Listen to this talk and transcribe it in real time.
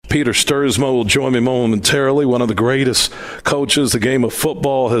Peter Stuursma will join me momentarily, one of the greatest coaches the game of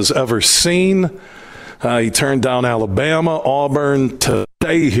football has ever seen. He turned down Alabama, Auburn to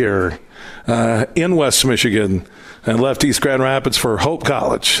stay here in West Michigan and left East Grand Rapids for Hope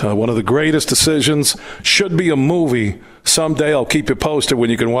College. One of the greatest decisions. Should be a movie someday. I'll keep you posted when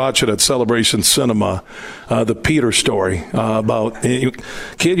you can watch it at Celebration Cinema. The Peter story about,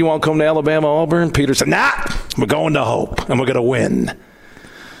 kid, you want to come to Alabama, Auburn? Peter said, nah, we're going to Hope, and we're going to win.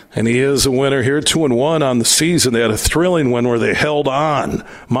 And he is a winner here, 2-1 on the season. They had a thrilling win where they held on.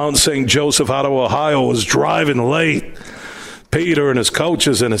 Mount St. Joseph out of Ohio was driving late. Peter and his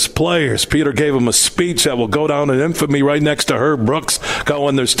coaches and his players. Peter gave him a speech that will go down in infamy right next to Herb Brooks,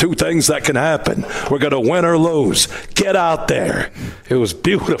 going, there's two things that can happen. We're going to win or lose. Get out there. It was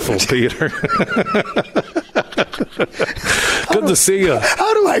beautiful, Peter. Good to see you.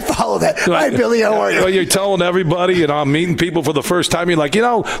 How do I follow that? Hi, Billy. How are you? Well, you're telling everybody, I'm meeting people for the first time. You're like,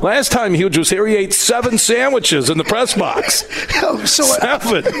 last time Hughes was here, he ate 7 sandwiches in the press box.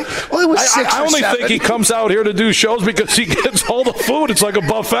 7. Well, it was 6 I only 7. think he comes out here to do shows because he gets all the food. It's like a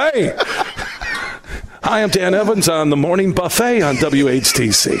buffet. Hi, I'm Dan Evans on the Morning Buffet on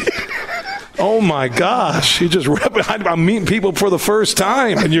WHTC. Oh my gosh! I'm meeting people for the first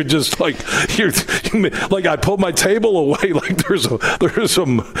time, and you're just like like I pulled my table away, like there's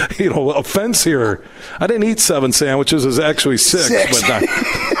some offense here. I didn't eat 7 sandwiches; it was actually 6. But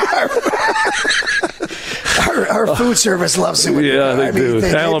Our food service loves it. They do.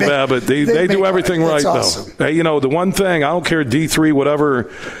 Alan Babbitt, they do everything right, awesome. though. Hey, the one thing, I don't care, D3,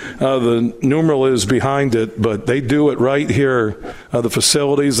 whatever the numeral is behind it, but they do it right here. The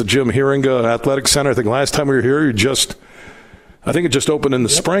facilities, the Jim Heringa Athletic Center, I think last time we were here, I think it just opened in the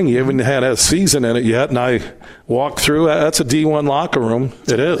spring. You haven't had a season in it yet, and I walked through. That's a D1 locker room.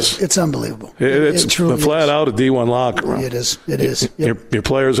 It is. It's unbelievable. It's truly flat out a D1 locker room. It is. It is. Your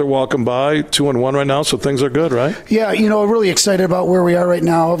players are walking by, 2-1 right now, so things are good, right? Yeah, really excited about where we are right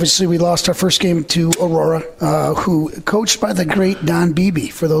now. Obviously, we lost our first game to Aurora, who coached by the great Don Beebe.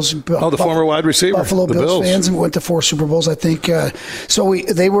 For those the former wide receiver, Buffalo Bills fans, and went to 4 Super Bowls, I think.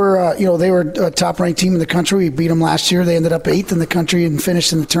 They were a top-ranked team in the country. We beat them last year. They ended up 8th in the country and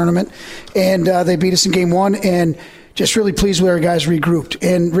finished in the tournament, and they beat us in game 1, and just really pleased with our guys regrouped,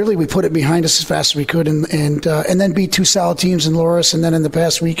 and really we put it behind us as fast as we could, and then beat 2 solid teams in Loras, and then in the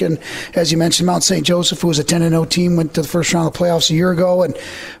past weekend, as you mentioned, Mount St. Joseph, who was a 10-0 team, went to the first round of the playoffs a year ago, and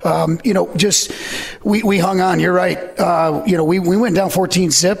we hung on. You're right. We went down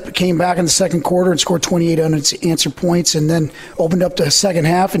 14-zip, came back in the second quarter and scored 28 unanswered points, and then opened up the second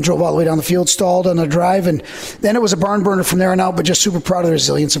half and drove all the way down the field, stalled on a drive, and then it was a barn burner from there on out. But just super proud of the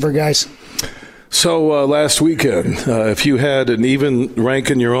resilience of our guys. So last weekend, if you had an even rank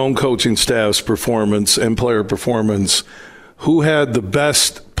in your own coaching staff's performance and player performance, who had the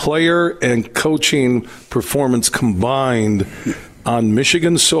best player and coaching performance combined on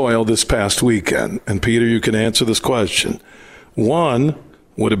Michigan soil this past weekend? And Peter, you can answer this question. 1,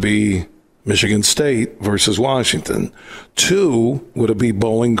 would it be Michigan State versus Washington? 2, would it be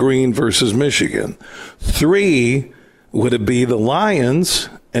Bowling Green versus Michigan? 3, would it be the Lions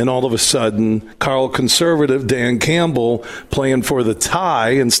and all of a sudden Carl Conservative Dan Campbell playing for the tie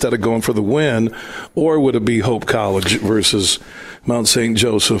instead of going for the win? Or would it be Hope College versus Mount St.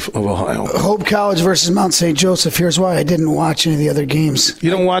 Joseph of Ohio? Hope College versus Mount St. Joseph. Here's why: I didn't watch any of the other games.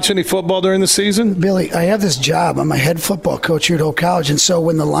 You don't watch any football during the season? Billy, I have this job. I'm a head football coach here at Hope College, and so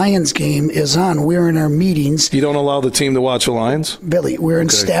when the Lions game is on, we're in our meetings. You don't allow the team to watch the Lions? Billy, we're in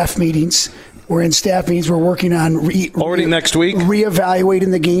staff meetings. We're in staff meetings. We're working on already next week,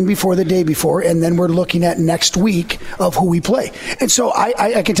 reevaluating the game before the day before, and then we're looking at next week of who we play. And so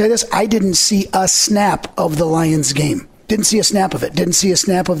I can tell you this: I didn't see a snap of the Lions game. Didn't see a snap of it. Didn't see a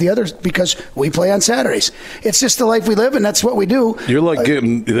snap of the others because we play on Saturdays. It's just the life we live, and that's what we do. You're like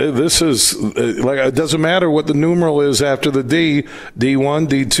getting this is like it doesn't matter what the numeral is after the D, D1,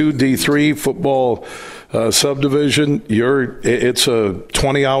 D2, D3 football. Subdivision, it's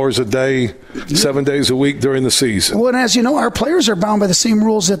 20 hours a day, 7 days a week during the season. Well, and as you know, our players are bound by the same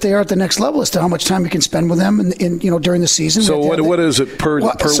rules that they are at the next level as to how much time you can spend with them during the season. So what is it per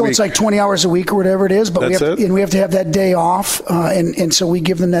week? So it's like 20 hours a week or whatever it is, but we have to have that day off, and so we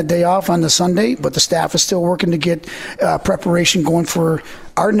give them that day off on the Sunday, but the staff is still working to get preparation going for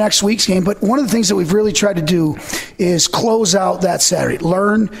our next week's game. But one of the things that we've really tried to do is close out that Saturday,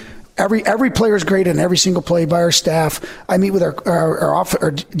 learn. Every player is graded in every single play by our staff. I meet with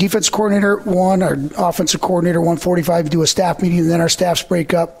our defense coordinator, our offensive coordinator, 1:45, do a staff meeting, and then our staffs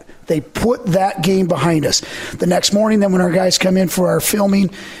break up They put that game behind us. The next morning, then when our guys come in for our filming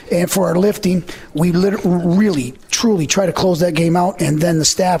and for our lifting, we really, truly try to close that game out, and then the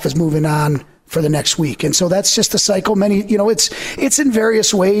staff is moving on for the next week. And so that's just the cycle. It's in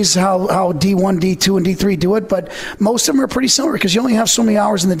various ways how D1, D2, and D3 do it, but most of them are pretty similar because you only have so many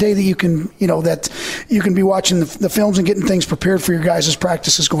hours in the day that you can be watching the films and getting things prepared for your guys'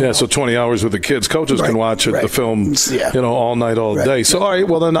 practices going on. Yeah, so 20 hours with the kids. Coaches can watch it, the film, all night, all day. So, all right,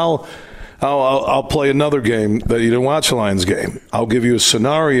 well, then I'll play another game that you didn't watch, the Lions game. I'll give you a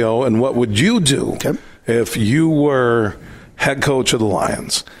scenario, and what would you do if you were head coach of the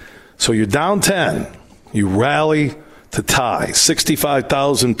Lions? So you're down 10. You rally to tie.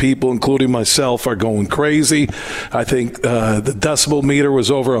 65,000 people, including myself, are going crazy. I think the decibel meter was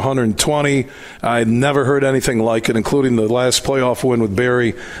over 120. I never heard anything like it, including the last playoff win with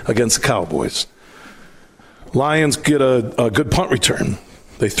Barry against the Cowboys. Lions get a good punt return.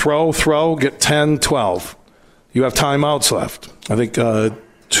 They throw, get 10, 12. You have timeouts left. I think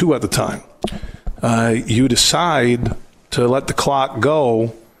 2 at the time. You decide to let the clock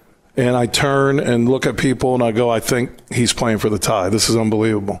go. And I turn and look at people and I go, I think he's playing for the tie. This is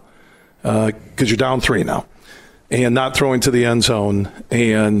unbelievable. Because you're down 3 now. And not throwing to the end zone.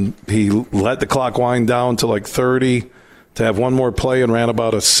 And he let the clock wind down to like 30 to have one more play and ran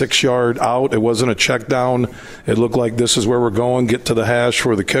about a 6-yard out. It wasn't a check down. It looked like this is where we're going. Get to the hash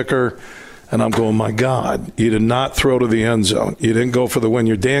for the kicker. And I'm going, my God, you did not throw to the end zone. You didn't go for the win.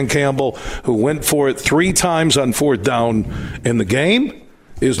 You're Dan Campbell, who went for it 3 times on 4th down in the game.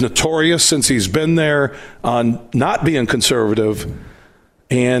 Is notorious since he's been there on not being conservative.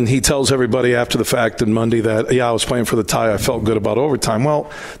 And he tells everybody after the fact on Monday that, I was playing for the tie. I felt good about overtime.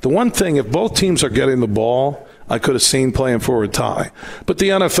 Well, the one thing, if both teams are getting the ball, I could have seen playing for a tie. But the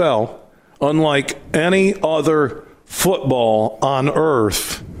NFL, unlike any other football on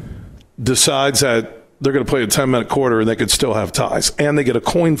earth, decides that they're going to play a 10-minute quarter and they could still have ties. And they get a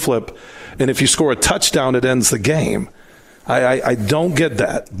coin flip. And if you score a touchdown, it ends the game. I don't get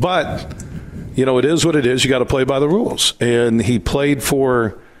that. But, it is what it is. You got to play by the rules. And he played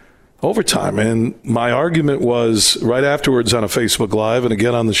for overtime. And my argument was right afterwards on a Facebook Live and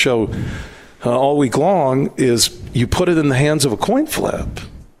again on the show all week long is you put it in the hands of a coin flip.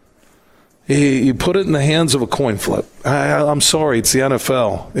 You put it in the hands of a coin flip. I'm sorry. It's the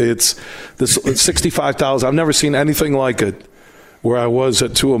NFL. It's 65,000. I've never seen anything like it where I was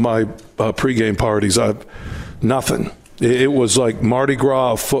at 2 of my pregame parties. Nothing. It was like Mardi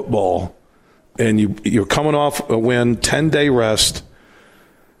Gras football, and you're coming off a win, 10-day rest,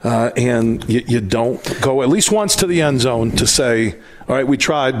 and you don't go at least once to the end zone to say, all right, we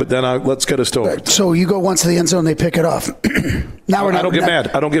tried, but then let's get us to it. So you go once to the end zone, they pick it off. Now I don't get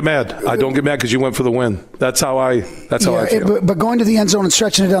mad. I don't get mad because you went for the win. That's how I feel. But going to the end zone and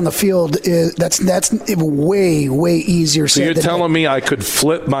stretching it down the field that's way easier. So you're telling me I could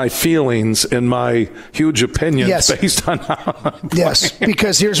flip my feelings and my huge opinions based on how I'm playing. Yes,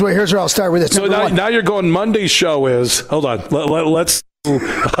 because here's where I'll start with it. So now you're going. Monday's show is hold on. Let's do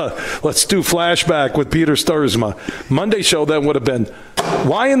flashback with Peter Stuursma. Monday show then would have been,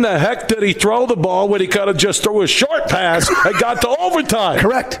 why in the heck did he throw the ball when he could have just threw a short pass and got to overtime?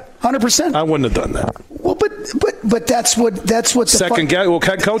 Correct, 100%. I wouldn't have done that. Well, but that's what the second guy. Well,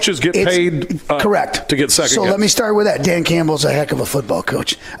 coaches get paid correct to get second. So let me start with that. Dan Campbell's a heck of a football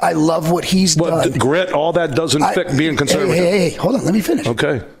coach. I love what he's done. Grit, all that doesn't fit being conservative. Hey, hold on, let me finish.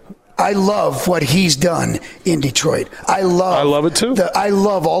 Okay. I love what he's done in Detroit. I love it too. I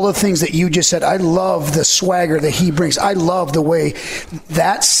love all the things that you just said. I love the swagger that he brings. I love the way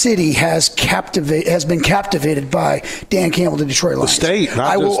that city has been captivated by Dan Campbell, the Detroit Lions. The state,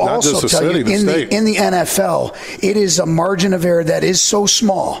 I will also tell you, in the NFL, it is a margin of error that is so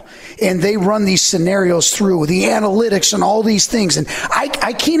small, and they run these scenarios through the analytics and all these things. And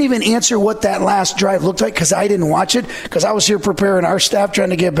I can't even answer what that last drive looked like because I didn't watch it because I was here preparing our staff trying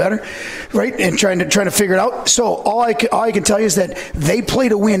to get better. Right, and trying to figure it out. So all I can tell you is that they play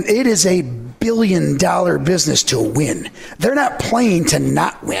to win. It is a $1 billion business to win. They're not playing to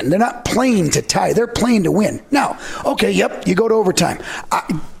not win. They're not playing to tie. They're playing to win. Now, okay, yep, you go to overtime.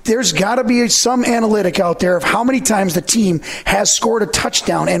 There's got to be some analytic out there of how many times the team has scored a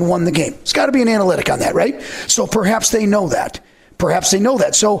touchdown and won the game. There's got to be an analytic on that, right? So perhaps they know that.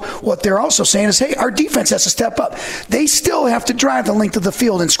 So what they're also saying is, hey, our defense has to step up. They still have to drive the length of the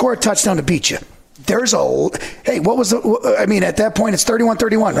field and score a touchdown to beat you. At that point, it's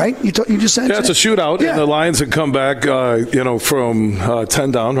 31-31, right? You just said? Yeah, it's a shootout, and the Lions had come back, from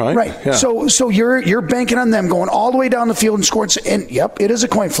 10 down, right? Right. Yeah. So you're banking on them going all the way down the field and scoring. And, yep, it is a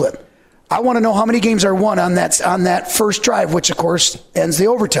coin flip. I want to know how many games are won on that first drive, which of course ends the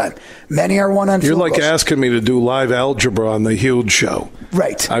overtime. Many are won on field goals. You're like asking me to do live algebra on the Huge Show.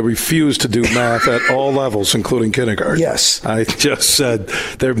 Right. I refuse to do math at all levels, including kindergarten. Yes. I just said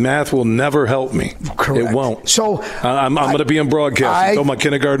their math will never help me. Correct. It won't. So I'm going to be in broadcast. Told my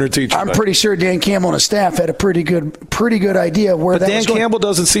kindergartner teacher. I'm pretty sure Dan Campbell and his staff had a pretty good idea where that was going. Dan Campbell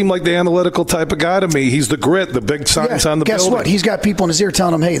doesn't seem like the analytical type of guy to me. He's the grit, the big signs on the building. Guess what? He's got people in his ear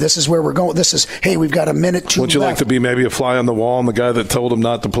telling him, hey, this is where we're going. This is, hey, we've got a minute, 2 Would you left. like to be maybe a fly on the wall and the guy that told him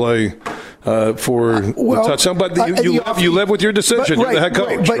not to play for the touchdown? But you live with your decision. You're the head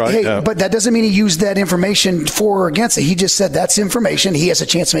coach, right? But that doesn't mean he used that information for or against it. He just said that's information. He has a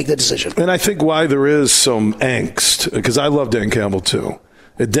chance to make the decision. And I think why there is some angst, because I love Dan Campbell too.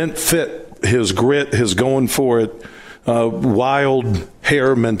 It didn't fit his grit, his going for it, wild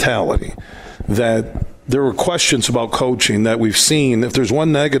hair mentality. That there were questions about coaching that we've seen. If there's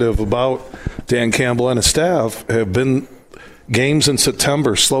one negative about Dan Campbell and his staff, have been games in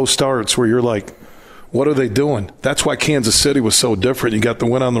September, slow starts where you're like, what are they doing? That's why Kansas City was so different. You got the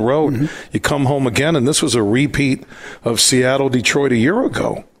win on the road. Mm-hmm. You come home again, and this was a repeat of Seattle, Detroit a year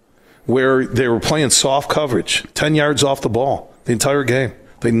ago, where they were playing soft coverage, 10 yards off the ball the entire game.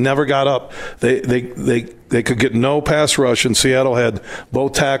 They never got up. They could get no pass rush, and Seattle had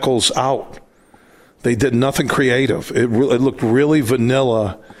both tackles out. They did nothing creative. It looked really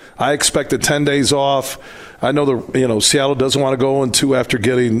vanilla. I expected 10 days off. I know Seattle doesn't want to go into after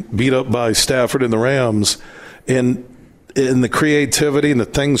getting beat up by Stafford and the Rams. And in the creativity and the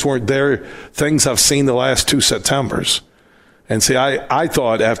things weren't there, things I've seen the last 2 Septembers. And see, I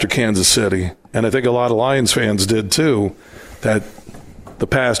thought after Kansas City, and I think a lot of Lions fans did too, that the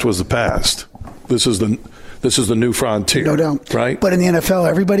past was the past. This is the new frontier. No doubt. Right? But in the NFL,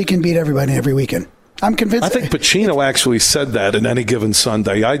 everybody can beat everybody every weekend. I'm convinced. I think Pacino actually said that in Any Given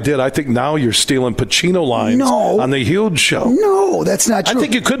Sunday. I did. I think now you're stealing Pacino lines on the Huge Show. No, that's not true. I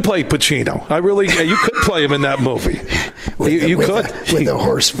think you could play Pacino. You could play him in that movie. You could. With the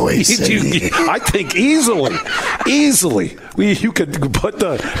hoarse voice. I think easily. You could put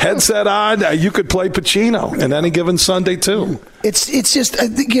the headset on. You could play Pacino in Any Given Sunday, too. It's just,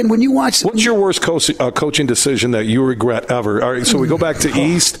 again, when you watch. What's your worst coaching decision that you regret ever? All right, so we go back to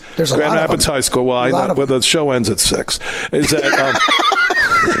East, There's Grand Rapids High School. Well, the show ends at 6. Is that.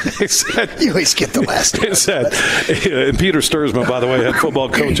 You always get the last one. And Peter Stuursma, by the way, head football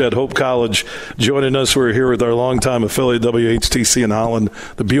coach at Hope College, joining us. We're here with our longtime affiliate, WHTC in Holland,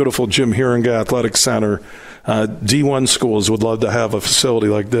 the beautiful Jim Hieringa Athletic Center. D1 schools would love to have a facility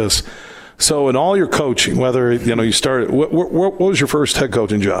like this. So in all your coaching, whether you started, what was your first head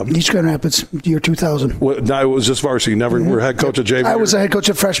coaching job? East Grand Rapids, year 2000. No, it was just varsity. You never were head coach at JV? I was a head coach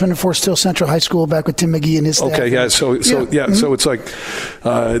at freshman at Fort Steele Central High School back with Tim McGee and his staff. Okay, yeah. So it's like,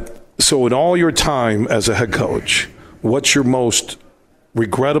 so in all your time as a head coach, what's your most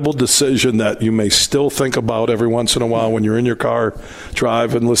regrettable decision that you may still think about every once in a while when you're in your car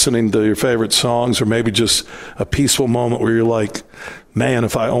driving, listening to your favorite songs, or maybe just a peaceful moment where you're like, man,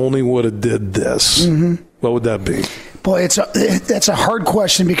 if I only would have did this, what would that be? Boy, that's a hard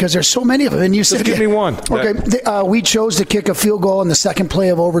question because there's so many of them. And you said, just give me one. Okay, we chose to kick a field goal in the second play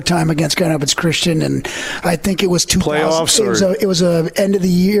of overtime against Grand Rapids Christian, and I think it was 2000. Playoffs. It was a end of the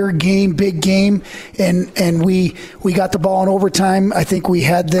year game, big game, and we got the ball in overtime. I think we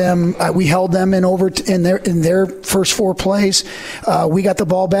had them. We held them in their first 4 plays. We got the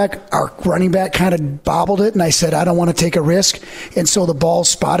ball back. Our running back kind of bobbled it, and I said, I don't want to take a risk, and so the ball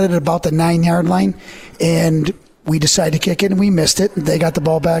spotted at about the 9-yard line, and we decided to kick it, and we missed it. They got the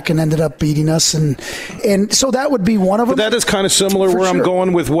ball back and ended up beating us, and so that would be one of them. But that is kind of similar where I'm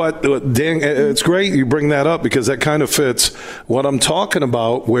going with what Dan. It's great you bring that up because that kind of fits what I'm talking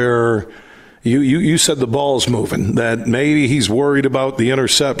about. Where you said the ball's moving, that maybe he's worried about the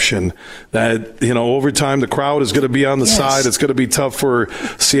interception, that over time the crowd is going to be on the side. It's going to be tough for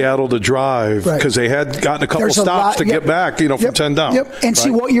Seattle to drive because they had gotten a couple stops to get back from 10 down. And see,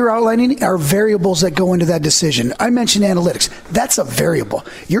 what you're outlining are variables that go into that decision. I mentioned analytics. That's a variable.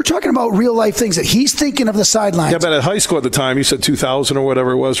 You're talking about real life things that he's thinking of the sidelines. Yeah, but at high school at the time, you said 2000 or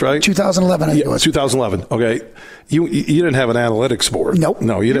whatever it was, right? 2011, I think it was. 2011. Okay. You didn't have an analytics board. Nope.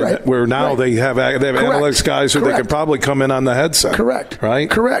 No, you didn't. Right. Where now they have analytics guys who they can probably come in on the headset. Correct. Right?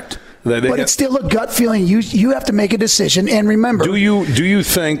 Correct. But it's still a gut feeling. You have to make a decision. And remember. Do you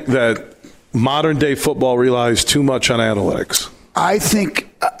think that modern day football relies too much on analytics? I think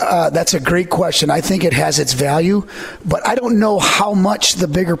that's a great question. I think it has its value, but I don't know how much the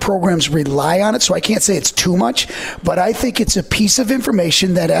bigger programs rely on it, so I can't say it's too much, but I think it's a piece of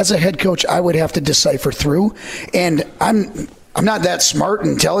information that as a head coach I would have to decipher through, and I'm not that smart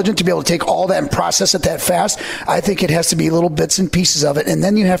and intelligent to be able to take all that and process it that fast. I think it has to be little bits and pieces of it. And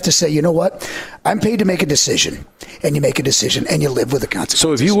then you have to say, you know what? I'm paid to make a decision. And you make a decision and you live with the consequences.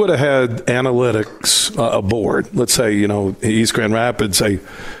 So if you would have had analytics aboard, let's say, East Grand Rapids, they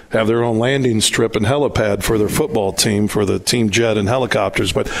have their own landing strip and helipad for their football team, for the team jet and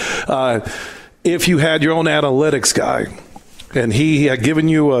helicopters. But if you had your own analytics guy, and he had given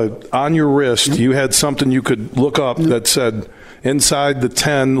you on your wrist, you had something you could look up that said, inside the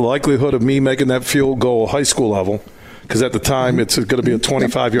 10, likelihood of me making that field goal high school level, because at the time it's going to be a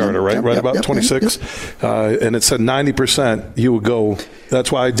 25-yarder, right? Right about 26. And it said 90%, you would go, that's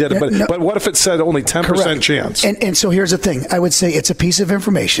why I did it. But what if it said only 10% correct. Chance? And so here's the thing. I would say it's a piece of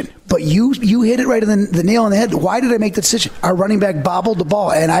information, but you hit it right in the nail on the head. Why did I make the decision? Our running back bobbled the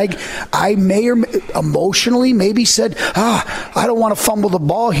ball, and I may or emotionally maybe said, I don't want to fumble the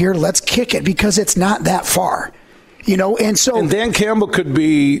ball here. Let's kick it because it's not that far. And Dan Campbell could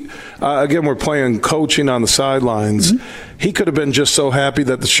be, again, we're playing coaching on the sidelines. Mm-hmm. He could have been just so happy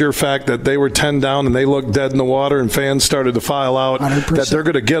that the sheer fact that they were 10 down and they looked dead in the water and fans started to file out 100%. That they're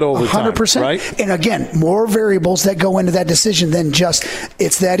going to get overtime. 100%. Right? And again, more variables that go into that decision than just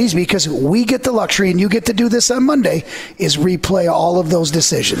it's that easy, because we get the luxury, and you get to do this on Monday, is replay all of those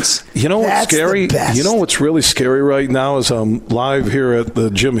decisions. You know what's scary? You know what's really scary right now is I'm live here at the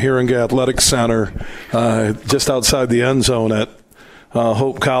Jim Heeringa Athletic Center, just outside the end zone at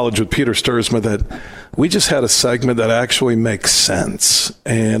Hope College with Peter Stuursma, that we just had a segment that actually makes sense,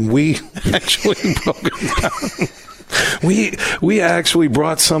 and we actually broke it down. We actually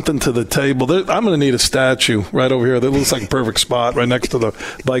brought something to the table. I'm going to need a statue right over here that looks like a perfect spot right next to the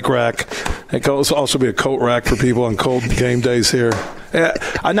bike rack. It could also be a coat rack for people on cold game days here.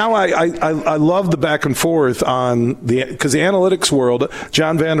 Now I love the back and forth on because the analytics world.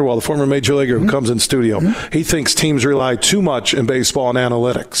 John Vanderwall, the former major leaguer who comes in studio, he thinks teams rely too much in baseball on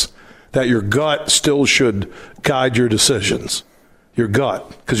analytics, that your gut still should guide your decisions. Your gut.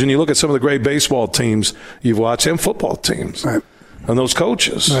 Because when you look at some of the great baseball teams you've watched, and football teams, right, and those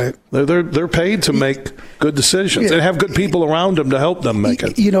coaches, right, they're paid to make good decisions and have good people around them to help them make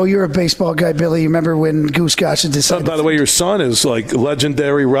it. You're a baseball guy, Billy. You remember when Goose Gossett decided? By the way, your son is like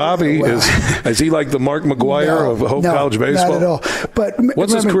legendary Robbie. Is he like the Mark McGuire of Hope College baseball? Not at all. But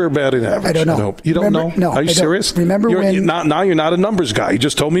what's his career batting average? I don't know. You don't know? No. Are you serious? Remember when? Now you're not a numbers guy. You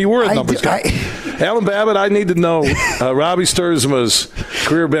just told me you were a numbers guy. Alan Babbitt, I need to know Robbie Stuursma's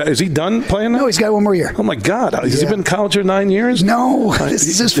career. Is he done playing now? No, he's got one more year. Oh my God! Has he been in college for 9 years? No, this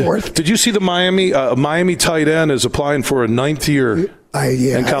is his fourth. Did you see the Miami tight end is applying for a 9th year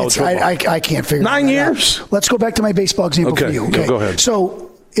in college football? I can't figure 9 years. Out. Let's go back to my baseball example for you. Okay, go ahead. So.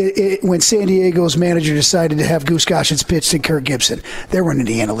 When San Diego's manager decided to have Goose Gossett pitch to Kirk Gibson, there weren't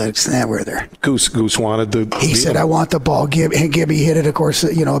any analytics in that, were there? Goose wanted to. He said, "I want the ball." Gibby hit it, of course,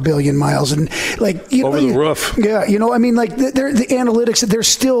 a billion miles, and over the roof. Yeah, the analytics.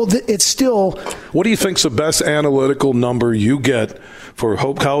 It's still. What do you think's the best analytical number you get for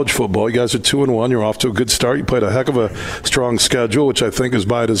Hope College football? You guys are 2-1. You're off to a good start. You played a heck of a strong schedule, which I think is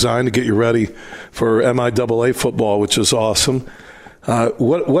by design to get you ready for MIAA football, which is awesome.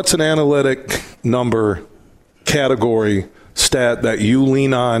 What's an analytic number, category, stat that you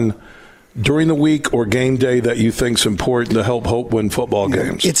lean on during the week or game day that you think's important to help Hope win football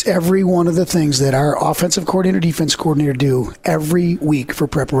games? It's every one of the things that our offensive coordinator, defense coordinator do every week for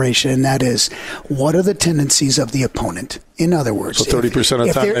preparation, and that is, what are the tendencies of the opponent? In other words, so 30% of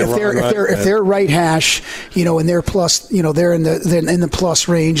the time if they're right hash, and they're plus, they're in the plus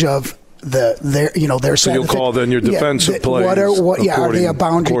range of their so you'll call then your defensive plays. Are they a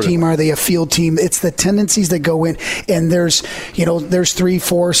boundary team? Are they a field team? It's the tendencies that go in, and there's 3,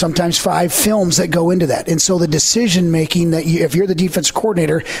 4, sometimes 5 films that go into that, and so the decision making that if you're the defense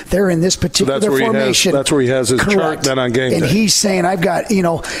coordinator, they're in this particular formation. That's where he has his chart then on game day. And he's saying, I've got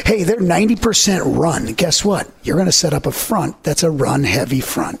hey, they're 90% run. Guess what? You're going to set up a front that's a run heavy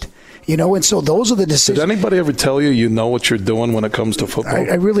front. And so those are the decisions. Did anybody ever tell you know what you're doing when it comes to football?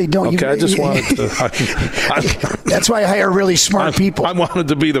 I really don't. Okay, I just wanted to. That's why I hire really smart people. I wanted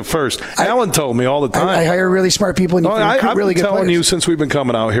to be the first. Alan told me all the time. I hire really smart people, and I've really been good telling players. you since we've been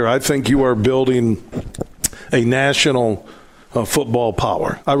coming out here, I think you are building a national football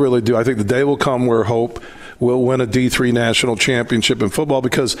power. I really do. I think the day will come where Hope will win a D3 national championship in football,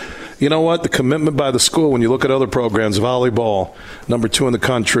 because you know what? The commitment by the school, when you look at other programs, volleyball, number 2 in the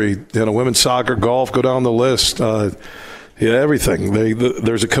country, women's soccer, golf, go down the list, everything.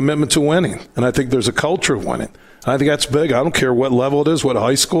 There's a commitment to winning, and I think there's a culture of winning. I think that's big. I don't care what level it is, what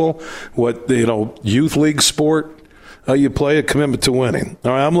high school, what youth league sport you play, a commitment to winning. All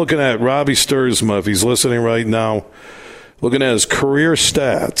right, I'm looking at Robbie Stuursma, if he's listening right now. Looking at his career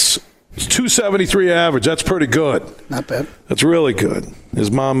stats, it's 273 average. That's pretty good. Not bad. That's really good. His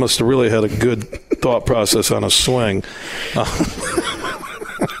mom must have really had a good thought process on a swing.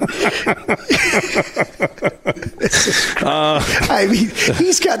 I mean,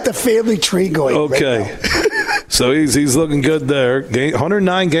 he's got the family tree going. Okay. Right, so he's looking good there.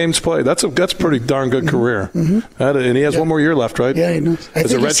 109 games played. That's a pretty darn good career. Mm-hmm. And he has one more year left, right? Yeah, he knows.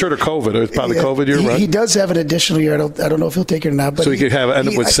 Is it redshirt or COVID? It's probably COVID year, right? He does have an additional year. I don't know if he'll take it or not. But so he could have end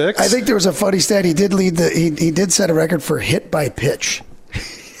up with 6? I think there was a funny stat. He did lead he did set a record for hit by pitch.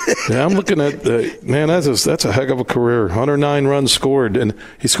 Yeah, I'm looking at man. That's a heck of a career. 109 runs scored, and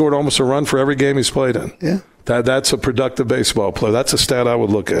he scored almost a run for every game he's played in. Yeah, that's a productive baseball player. That's a stat I would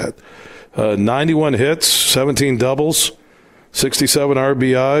look at. 91 hits, 17 doubles, 67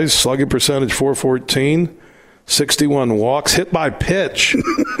 RBIs, slugging percentage 414, 61 walks, hit by pitch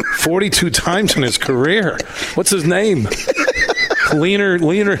 42 times in his career. What's his name? Lean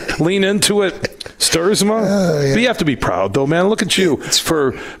into it. Stuursma? Yeah. But you have to be proud, though, man. Look at you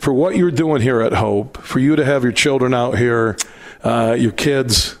for what you're doing here at Hope, for you to have your children out here, your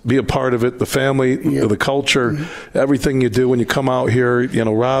kids, be a part of it, the family, the culture, everything you do when you come out here. You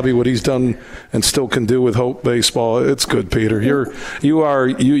know, Robbie, what he's done and still can do with Hope baseball, it's good, Peter.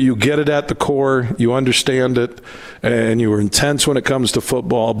 You get it at the core, you understand it, and you are intense when it comes to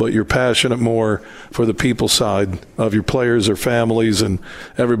football, but you're passionate more for the people side of your players or families and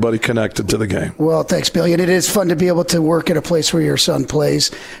everybody connected to the game. Well, thanks, Billy. And it is fun to be able to work at a place where your son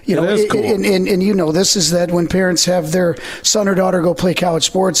plays. You know, it is cool. And you know, this is that when parents have their son or daughter go play college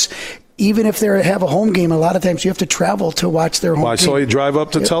sports, even if they have a home game, a lot of times you have to travel to watch their home game. I saw you drive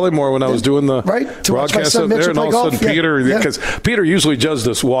up to Tullymore when I was doing the broadcast up there, and all of a sudden Peter, because Peter usually does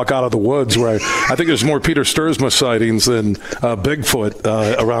this walk out of the woods, where I think there's more Peter Stuursma sightings than Bigfoot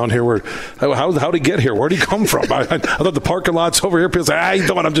around here. How'd he get here? Where'd he come from? I thought the parking lot's over here. People say, "Hey,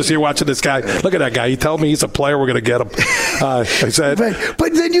 don't. I'm just here watching this guy. Look at that guy. He told me he's a player. We're going to get him." I said,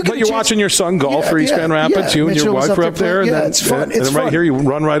 but then you're watching your son golf for East Grand Rapids. You and your wife are up there, and it's fun. And then right here, you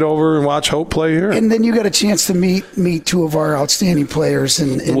run right over and watch Hope play here. And then you got a chance to meet two of our outstanding players,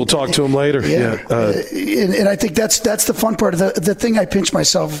 and we'll talk to them later. And I think that's the fun part. The thing I pinch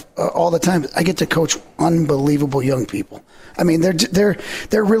myself all the time. I get to coach unbelievable young people. I mean, they're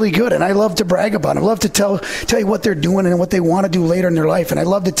really good, and I love to brag about them. I love to tell you what they're doing and what they want to do later in their life. And I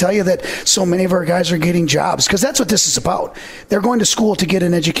love to tell you that so many of our guys are getting jobs, because that's what this is about. They're going to school to get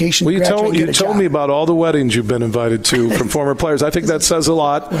an education. Well, you told me about all the weddings you've been invited to from former players. I think that says a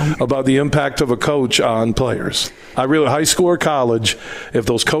lot about the impact of a coach on players. High school or college, if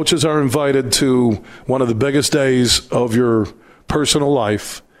those coaches are invited to one of the biggest days of your personal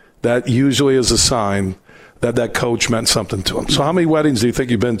life, that usually is a sign that coach meant something to him. So how many weddings do you think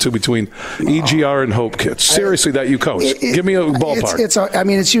you've been to between EGR and Hope kids? Seriously, that you coach. Give me a ballpark.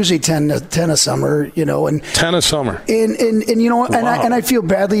 It's usually 10 a summer, you know. And 10 a summer. And you know, and I feel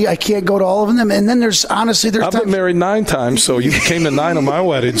badly. I can't go to all of them. And then there's I've been married 9 times, so you came to 9 of my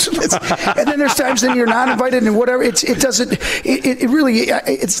weddings. And then there's times that you're not invited, and whatever. It's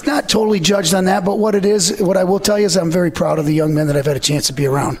not totally judged on that. But what I will tell you is I'm very proud of the young men that I've had a chance to be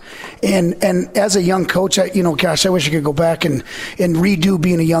around. And as a young coach, I wish I could go back and redo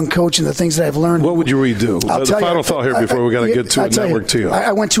being a young coach and the things that I've learned. What would you redo? The final thought here before we got to get to a network to you.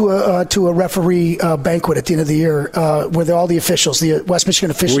 I went to a referee banquet at the end of the year where all the officials, the West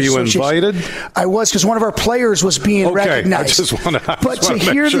Michigan Officials Association. Were you invited? I was, because one of our players was being recognized.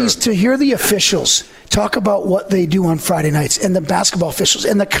 To hear the officials talk about what they do on Friday nights, and the basketball officials,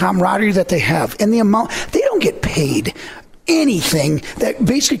 and the camaraderie that they have, and the amount they don't get paid anything that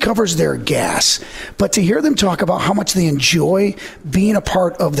basically covers their gas. But to hear them talk about how much they enjoy being a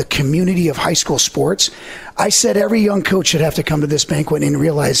part of the community of high school sports, I said every young coach should have to come to this banquet and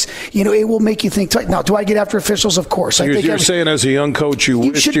realize, you know, it will make you think. Now, do I get after officials? Of course. You're saying as a young coach,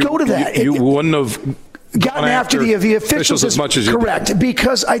 you should go to that. You wouldn't have gotten after the officials as much as you correct did.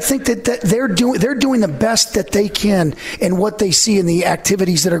 Because I think that they're doing the best that they can in what they see in the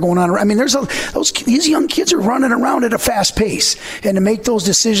activities that are going on. I mean, these young kids are running around at a fast pace, and to make those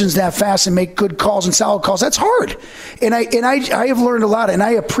decisions that fast and make good calls and solid calls, that's hard. And I have learned a lot, and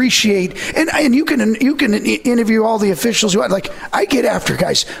I appreciate. And you can interview all the officials. I get after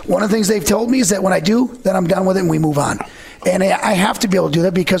guys. One of the things they've told me is that when I do, then I'm done with it and we move on. And I have to be able to do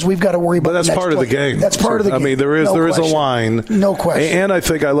that, because we've got to worry about. But that's part of the game. That's part of the game. I mean, there is a line. No question. And I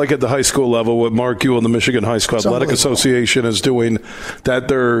think I like at the high school level what Mark Ewell and the Michigan High School Athletic Association is doing, that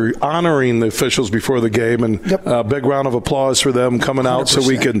they're honoring the officials before the game, and a big round of applause for them coming 100%. Out so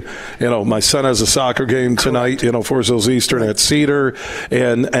we can, my son has a soccer game tonight, Forest Hills Eastern at Cedar,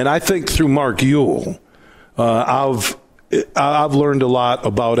 and I think through Mark Ewell, I've learned a lot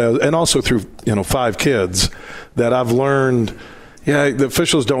about it, and also through 5 kids that I've learned. Yeah, the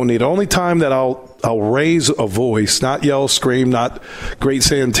officials don't need it. Only time that I'll raise a voice, not yell, scream, not Great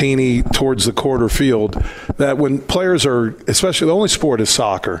Santini towards the quarter field, that when players are, especially the only sport is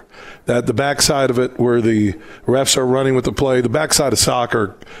soccer, that the backside of it where the refs are running with the play, the backside of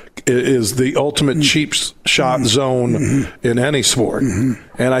soccer is the ultimate cheap shot zone in any sport.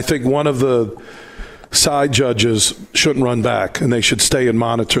 And I think one of the side judges shouldn't run back, and they should stay and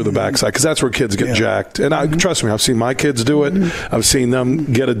monitor the backside, because that's where kids get jacked. And trust me, I've seen my kids do it. I've seen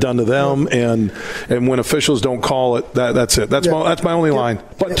them get it done to them, and when officials don't call it, that's it. That's my only line.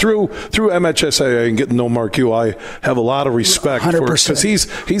 But through MHSAA and getting to know Mark Yu, I have a lot of respect 100%. For, because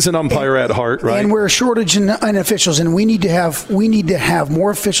he's an umpire at heart, right? And we're a shortage in officials, and we need to have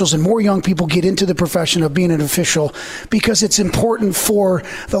more officials and more young people get into the profession of being an official, because it's important for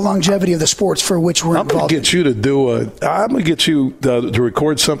the longevity of the sports for which we're. I'm going to get you to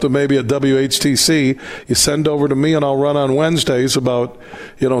record something maybe at WHTC. You send over to me, and I'll run on Wednesdays about,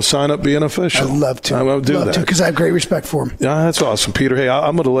 sign up, be an official. I'd love to. I will do that. Because I have great respect for him. Yeah, that's awesome, Peter. Hey,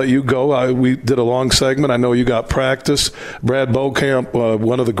 I'm going to let you go. We did a long segment. I know you got practice. Brad Beaucamp,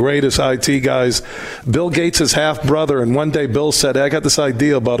 one of the greatest IT guys. Bill Gates' half-brother, and one day Bill said, I got this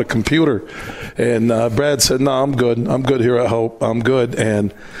idea about a computer. And Brad said, no, I'm good. I'm good here at Hope. I'm good.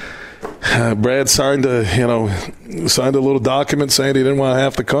 And Brad signed a little document saying he didn't want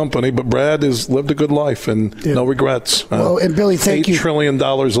half the company, but Brad has lived a good life and no regrets. Well, and Billy, thank you. $8 trillion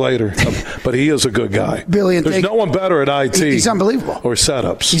later, but he is a good guy. Billy, and there's no one better at IT. He's unbelievable. Or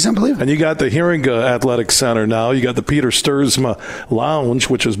setups. He's unbelievable. And you got the Hearing Athletic Center now. You got the Peter Stuursma Lounge,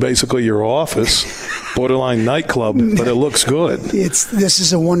 which is basically your office, borderline nightclub, but it looks good. This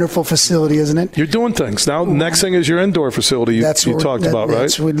is a wonderful facility, isn't it? You're doing things now. Next thing is your indoor facility. You talked about, right?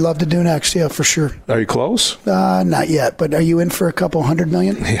 That's what we'd love to do next. Yeah, for sure. Are you close? Not yet, but are you in for a couple $100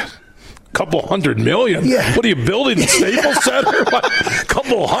 million? Yeah. Couple $100 million? Yeah. What are you building, the Staples Center?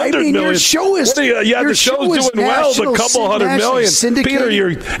 Couple $100 million? Your show is the show's doing well, but couple $100 million. Syndicated. Peter,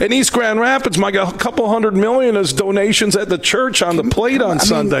 you're in East Grand Rapids. My God, couple $100 million is donations at the church on the plate on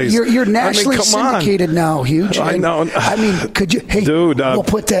Sundays. You're nationally syndicated now, Huge. I know. Could you? Hey, dude, we'll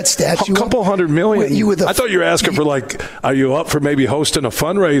put that statue. A couple $100 million. I thought you were asking for are you up for maybe hosting a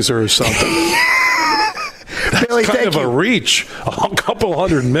fundraiser or something? That's Billy, kind of a reach. A couple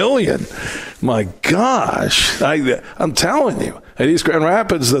 $100 million. My gosh. I'm telling you, at East Grand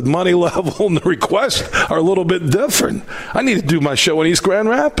Rapids, the money level and the requests are a little bit different. I need to do my show in East Grand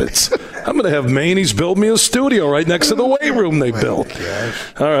Rapids. I'm going to have Maney's build me a studio right next to the weight room they built.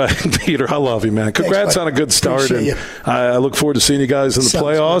 All right, Peter, I love you, man. Congrats on a good start. And I look forward to seeing you guys in the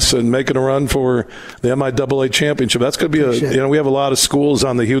playoffs and making a run for the MIAA championship. That's going to be we have a lot of schools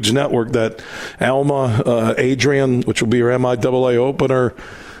on the Huge network that Alma, Adrian, which will be your MIAA opener.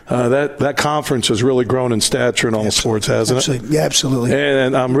 That conference has really grown in stature in all sports, hasn't it? Yeah, absolutely.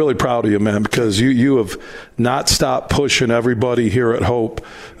 And I'm really proud of you, man, because you have not stopped pushing everybody here at Hope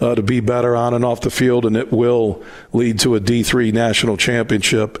to be better on and off the field, and it will lead to a D3 national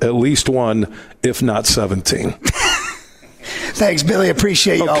championship, at least one, if not 17. Thanks, Billy.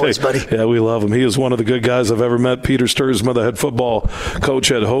 Appreciate you always, buddy. Yeah, we love him. He is one of the good guys I've ever met. Peter Stuursma, the head football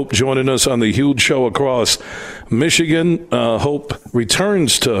coach at Hope, joining us on the Huge show across Michigan. Hope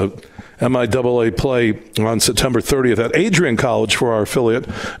returns to MIAA play on September 30th at Adrian College for our affiliate,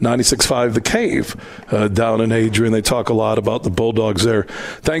 96.5 The Cave down in Adrian. They talk a lot about the Bulldogs there.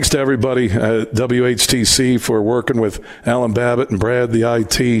 Thanks to everybody at WHTC for working with Alan Babbitt and Brad, the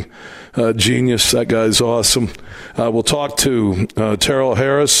IT genius. That guy's awesome. We'll talk to Terrell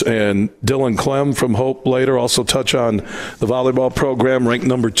Harris and Dylan Clem from Hope later. Also touch on the volleyball program, ranked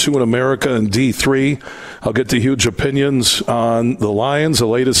number 2 in America in D3. I'll get to Huge opinions on the Lions, the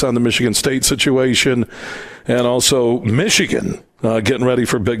latest on the Michigan State situation, and also Michigan getting ready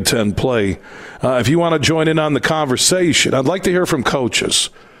for Big Ten play. If you want to join in on the conversation, I'd like to hear from coaches.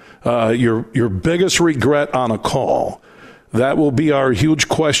 Your biggest regret on a call. That will be our Huge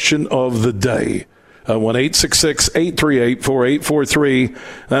question of the day. 1-866-838-4843.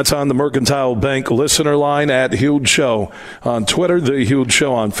 That's on the Mercantile Bank listener line at Huge Show on Twitter, The Huge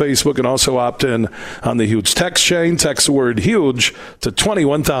Show on Facebook, and also opt in on the Huge text chain. Text the word HUGE to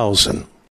 21,000.